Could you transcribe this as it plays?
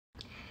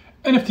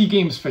NFT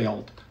games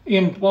failed.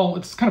 And, well,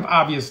 it's kind of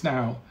obvious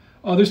now.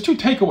 There's two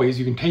takeaways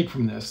you can take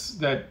from this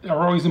that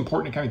are always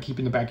important to kind of keep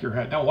in the back of your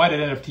head. Now, why did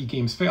NFT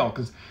games fail?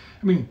 Because,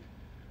 I mean,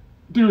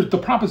 there's the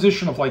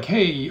proposition of like,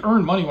 hey,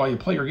 earn money while you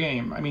play your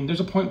game. I mean, there's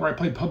a point where I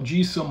played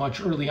PUBG so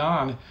much early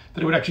on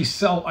that it would actually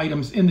sell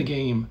items in the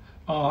game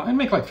and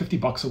make like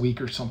 $50 a week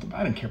or something.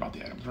 I didn't care about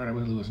the items, right? I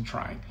really wasn't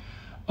trying.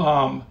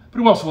 But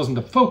it also wasn't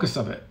the focus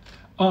of it.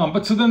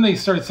 But so then they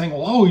started saying,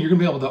 well, oh, you're going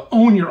to be able to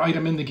own your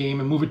item in the game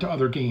and move it to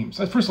other games.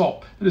 First of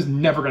all, that is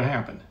never going to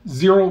happen.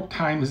 0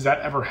 times has that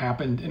ever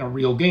happened in a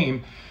real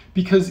game.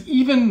 Because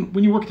even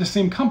when you work at the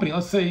same company,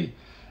 let's say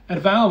at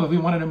Valve, if we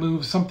wanted to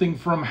move something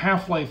from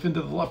Half-Life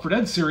into the Left 4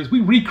 Dead series,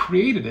 we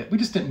recreated it. We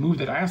just didn't move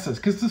that assets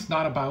because it's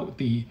not about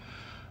the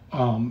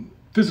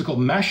physical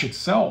mesh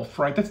itself,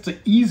 right? That's the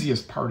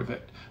easiest part of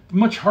it. The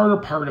much harder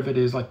part of it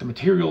is like the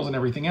materials and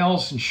everything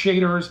else and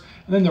shaders.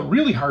 And then the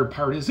really hard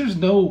part is there's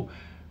no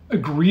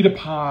agreed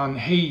upon,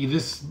 hey,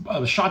 this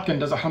shotgun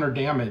does 100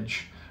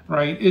 damage,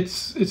 right?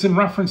 It's in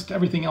reference to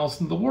everything else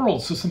in the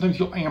world. So sometimes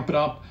you'll amp it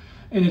up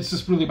and it's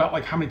just really about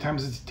like how many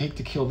times does it take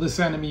to kill this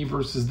enemy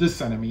versus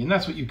this enemy. And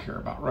that's what you care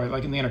about, right?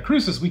 Like in the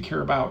Anacrusis, we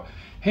care about,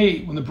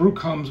 hey, when the brute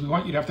comes, we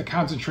want you to have to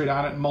concentrate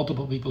on it and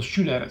multiple people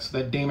shoot at it so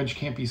that damage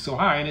can't be so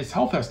high and its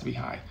health has to be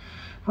high,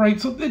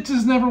 right? So it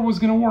just never was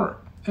going to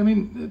work. I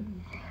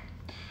mean,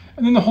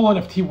 and then the whole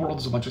NFT world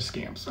is a bunch of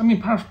scams. I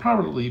mean,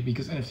 probably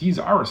because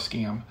NFTs are a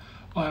scam.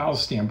 I'll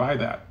stand by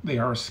that. They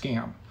are a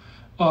scam.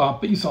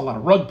 But you saw a lot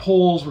of rug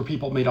pulls where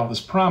people made all this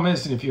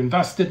promise, and if you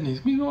invested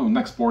in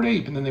next Bored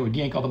Ape, and then they would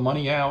yank all the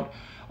money out.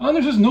 And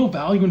there's just no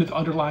value in the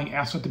underlying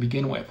asset to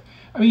begin with.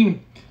 I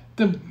mean,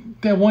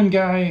 that one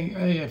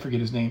guy, I forget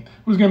his name,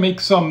 who was going to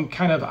make some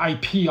kind of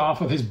IP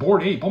off of his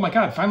Bored Ape. Oh my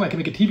God! Finally, I can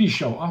make a TV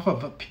show off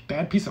of a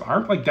bad piece of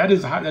art. Like that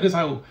is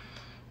how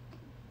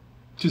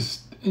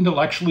just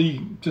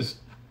intellectually just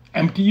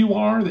empty you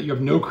are, that you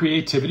have no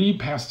creativity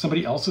past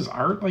somebody else's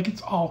art. Like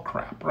it's all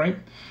crap, right?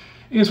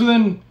 And so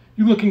then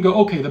you look and go,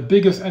 okay, the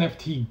biggest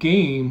NFT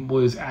game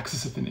was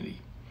Axis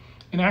Infinity.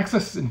 And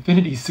Axis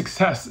Infinity's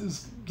success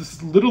is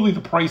literally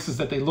the prices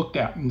that they looked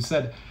at and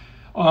said,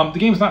 the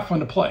game's not fun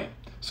to play.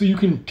 So you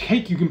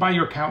can buy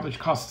your account, which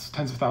costs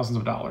tens of thousands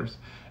of dollars,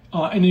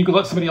 and then you can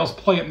let somebody else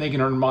play it and they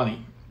can earn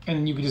money. And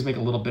then you can just make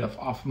a little bit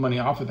of money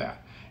off of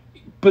that.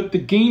 But the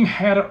game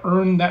had to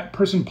earn that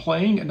person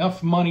playing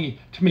enough money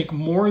to make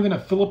more than a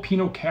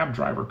Filipino cab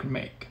driver could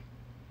make.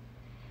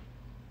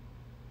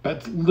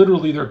 That's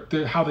literally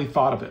how they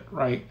thought of it,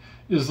 right?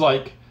 Is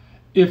like,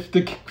 if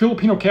the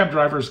Filipino cab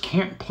drivers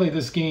can't play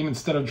this game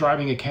instead of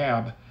driving a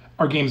cab,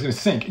 our game's going to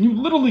sink. And you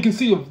literally can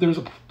see there's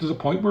a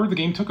point where the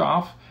game took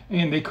off,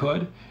 and they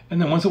could,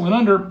 and then once it went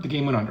under, the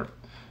game went under.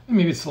 And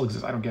maybe it still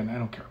exists. I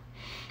don't care.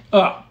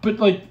 But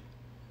like,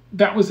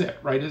 that was it,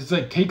 right? It's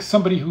like, take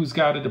somebody who's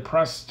got a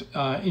depressed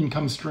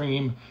income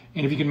stream,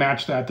 and if you can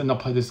match that, then they'll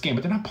play this game.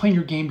 But they're not playing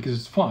your game because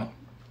it's fun.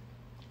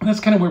 And that's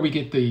kind of where we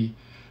get the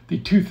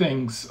two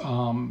things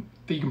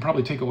that you can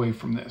probably take away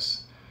from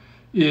this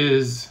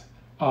is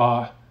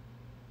your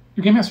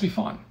game has to be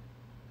fun.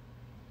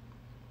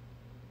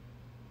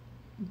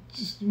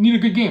 Just need a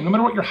good game. No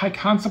matter what your high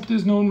concept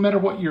is, no matter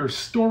what your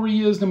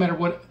story is, no matter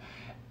what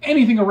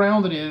anything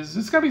around it is,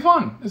 it's got to be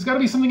fun. It's got to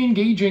be something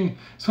engaging,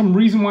 some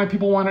reason why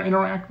people want to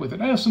interact with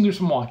it. I assume there's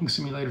some walking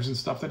simulators and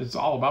stuff that it's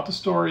all about the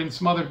story and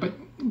some other, but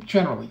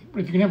generally,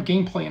 if you're going to have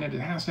gameplay in it,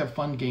 it has to have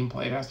fun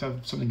gameplay. It has to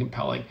have something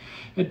compelling.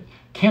 It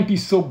can't be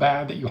so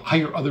bad that you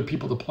hire other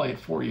people to play it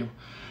for you.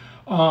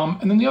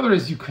 And then the other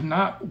is you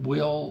cannot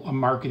will a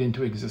market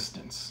into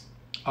existence.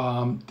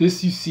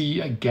 This you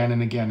see again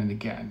and again and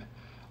again.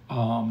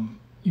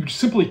 You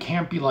simply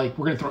can't be like,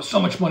 we're going to throw so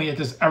much money at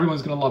this,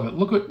 everyone's going to love it.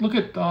 Look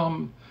at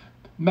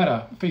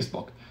Meta,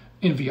 Facebook,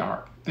 in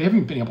VR. They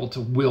haven't been able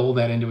to will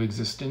that into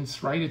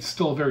existence, right? It's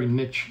still a very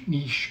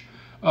niche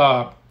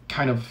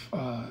kind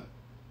of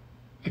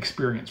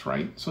experience,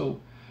 right? So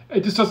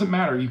it just doesn't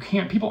matter. You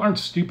can't, people aren't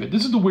stupid.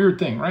 This is the weird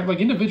thing, right? Like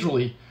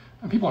individually,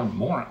 people are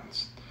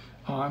morons.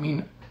 I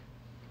mean,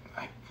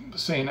 I'm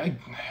saying,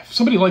 if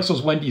somebody likes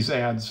those Wendy's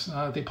ads,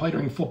 they play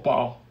during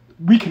football,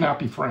 we cannot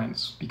be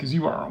friends because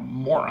you are a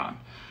moron.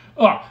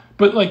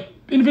 But like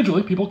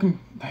individually, people can,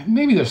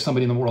 maybe there's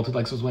somebody in the world who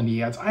likes those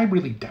Wendy ads. I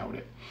really doubt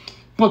it.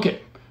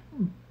 Okay,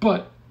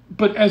 but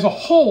as a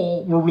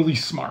whole, we're really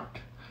smart.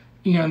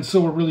 And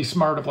so we're really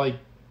smart of like,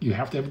 you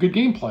have to have good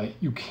gameplay.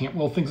 You can't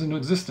will things into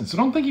existence. So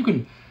don't think you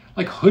can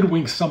like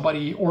hoodwink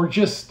somebody or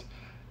just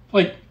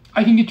like,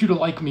 I can get you to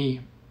like me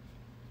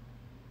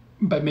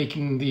by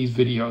making these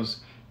videos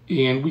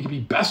and we can be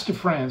best of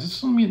friends.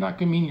 It's not going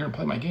to mean you're going to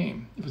play my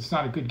game if it's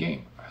not a good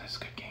game. Oh, it's a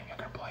good game, you're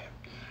going to play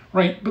it.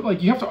 Right? But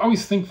like, you have to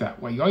always think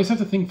that way. You always have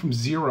to think from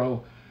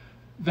zero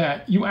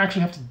that you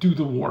actually have to do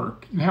the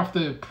work. You have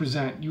to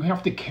present. You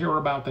have to care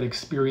about that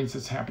experience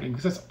that's happening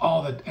because that's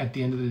all that at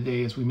the end of the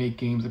day is we make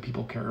games that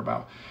people care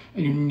about.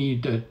 And you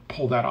need to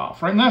pull that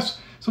off, right? And that's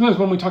sometimes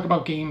when we talk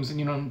about games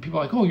and, and people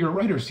are like, oh, you're a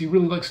writer, so you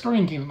really like story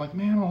in games. I'm like,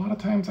 man, a lot of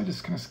times I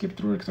just kind of skip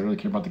through it because I really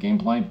care about the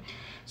gameplay.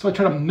 So I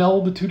try to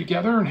meld the two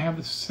together and have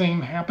the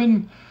same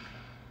happen.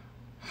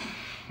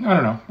 I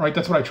don't know, right?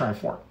 That's what I try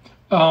for.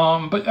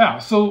 But yeah,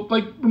 so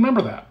like,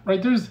 remember that,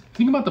 right?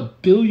 Think about the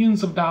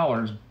billions of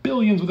dollars,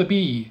 billions with a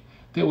B,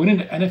 that went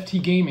into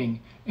NFT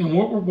gaming. And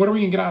what are we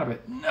gonna get out of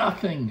it?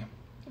 Nothing.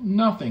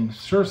 Nothing.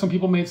 Sure, some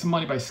people made some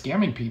money by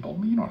scamming people.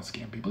 You don't want to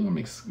scam people. You want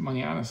to make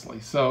money honestly.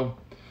 So,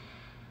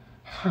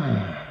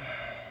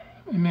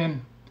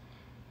 man,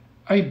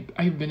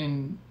 I've been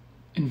in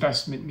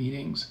investment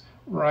meetings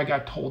where I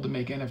got told to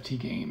make NFT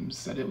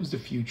games, that it was the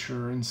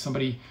future, and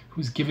somebody who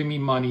was giving me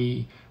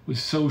money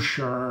was so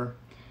sure.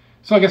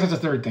 So I guess that's the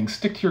third thing.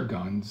 Stick to your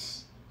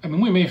guns. I mean,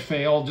 we may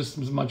fail just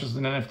as much as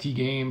an NFT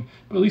game,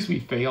 but at least we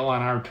fail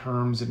on our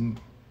terms and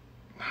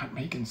not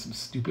making some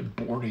stupid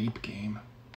Bored Ape game.